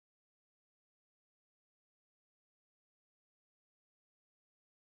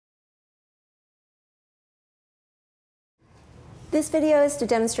This video is to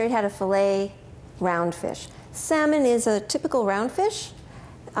demonstrate how to fillet round fish. Salmon is a typical round fish.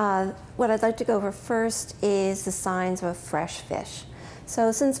 What I'd like to go over first is the signs of a fresh fish.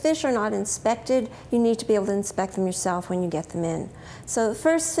 So since fish are not inspected, you need to be able to inspect them yourself when you get them in. So the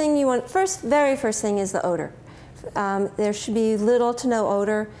first thing you want, very first thing is the odor. There should be little to no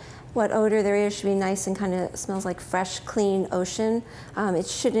odor. What odor there is should be nice and kind of smells like fresh, clean ocean. It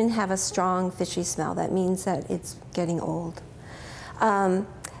shouldn't have a strong fishy smell. That means that it's getting old.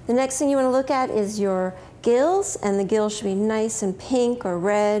 The next thing you want to look at is your gills, and the gills should be nice and pink or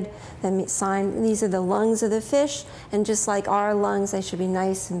red. These are the lungs of the fish, and just like our lungs, they should be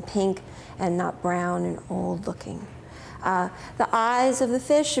nice and pink and not brown and old looking. The eyes of the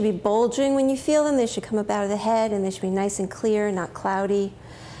fish should be bulging when you feel them. They should come up out of the head, and they should be nice and clear, not cloudy.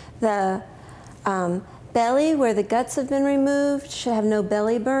 The belly, where the guts have been removed, should have no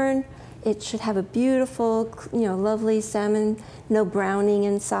belly burn. It should have a beautiful, lovely salmon, no browning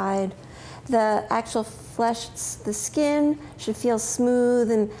inside. The actual flesh, the skin should feel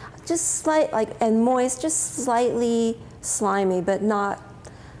smooth and just and moist, just slightly slimy, but not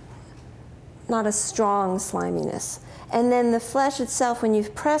a strong sliminess. And then the flesh itself, when you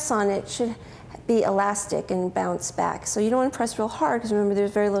press on it, should be elastic and bounce back. So you don't want to press real hard, because remember, there's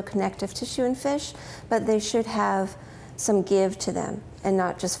very little connective tissue in fish, but they should have some give to them and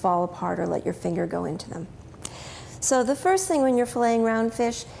not just fall apart or let your finger go into them. So the first thing when you're filleting round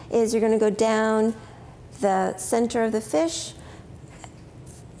fish is you're going to go down the center of the fish.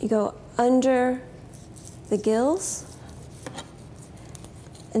 You go under the gills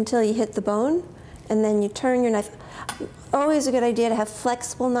until you hit the bone, and then you turn your knife. Always a good idea to have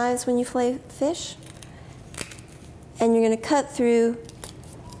flexible knives when you fillet fish. And you're going to cut through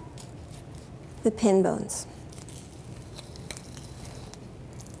the pin bones.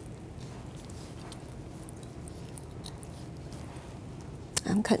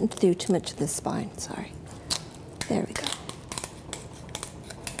 I'm cutting through too much of the spine, sorry. There we go.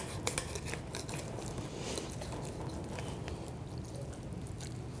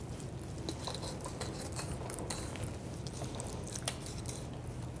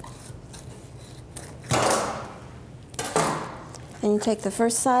 And you take the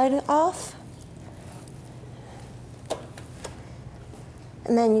first side off,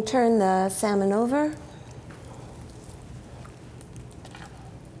 and then you turn the salmon over,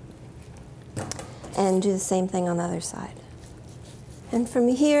 and do the same thing on the other side. And from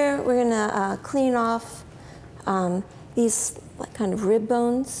here, we're going to clean off these kind of rib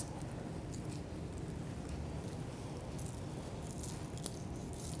bones.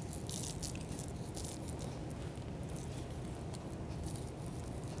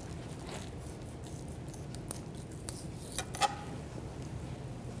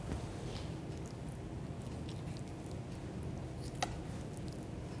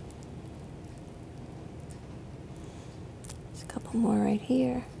 A couple more right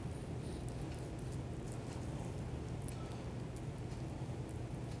here.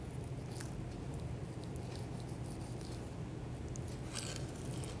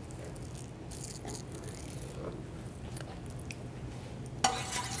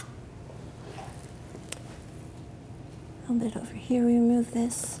 A little bit over here, we remove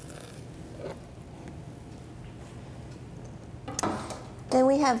this. Then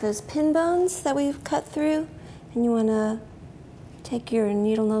we have those pin bones that we've cut through, and you want to take your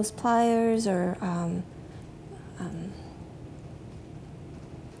needle nose pliers or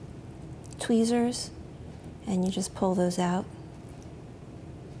tweezers, and you just pull those out.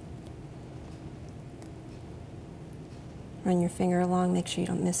 Run your finger along, make sure you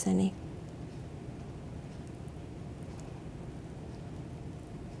don't miss any.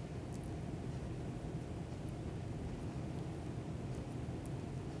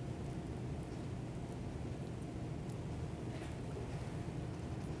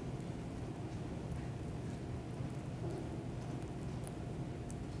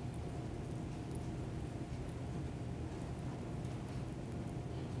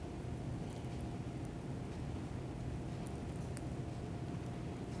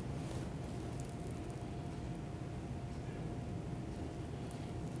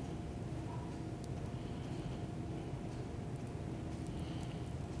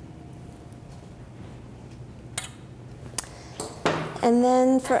 And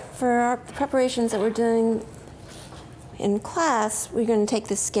then for our preparations that we're doing in class, we're going to take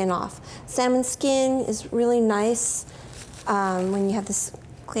the skin off. Salmon skin is really nice when you have the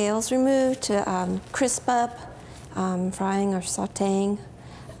scales removed to crisp up, frying or sauteing.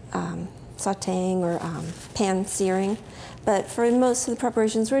 sauteing or pan searing. But for most of the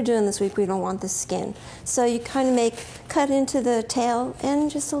preparations we're doing this week, we don't want the skin. So you kind of cut into the tail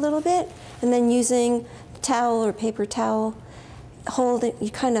end just a little bit, and then using towel or paper towel, hold it, you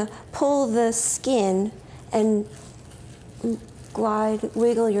kind of pull the skin and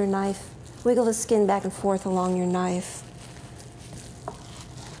wiggle your knife, wiggle the skin back and forth along your knife,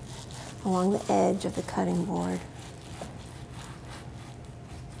 along the edge of the cutting board.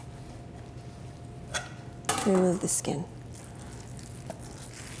 Remove the skin.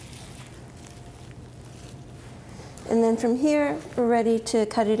 And then from here, we're ready to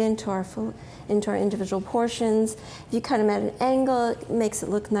cut it into our individual portions. If you cut them at an angle, it makes it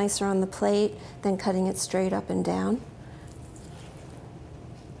look nicer on the plate than cutting it straight up and down,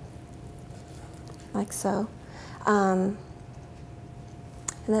 like so. And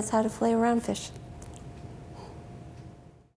that's how to fillet a round fish.